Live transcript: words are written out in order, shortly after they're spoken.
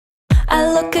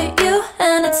look at you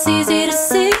and it's easy to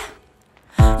see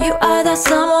you are that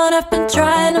someone I've been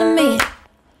trying to meet.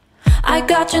 I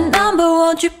got your number,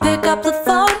 won't you pick up the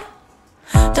phone?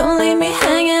 Don't leave me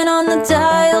hanging on the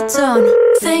dial tone.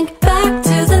 Think back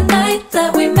to the night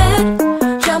that we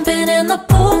met, jumping in the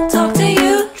pool, talk to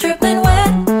you, dripping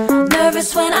wet.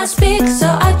 Nervous when I speak, so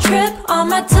I trip on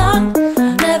my tongue.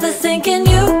 Never thinking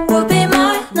you would be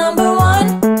my number one.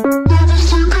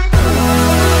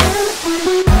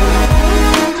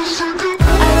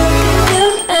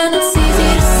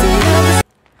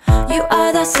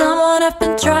 Someone I've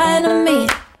been trying to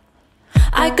meet.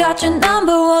 I got your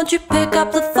number, won't you pick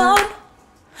up the phone?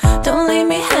 Don't leave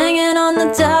me hanging on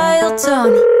the dial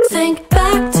tone. Think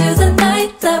back to the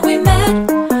night that we met,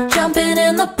 jumping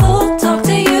in the pool, talk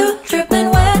to you, dripping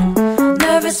wet.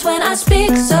 Nervous when I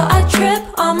speak, so I trip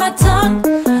on my tongue.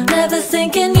 Never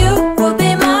thinking you would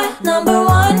be my number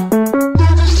one.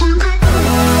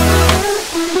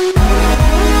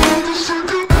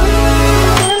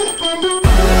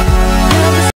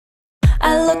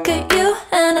 Look at you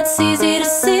and it's easy to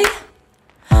see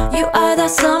you are that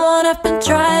someone I've been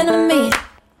trying to meet.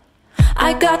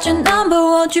 I got your number,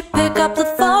 won't you pick up the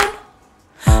phone?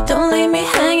 Don't leave me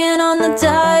hanging on the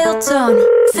dial tone.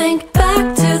 Think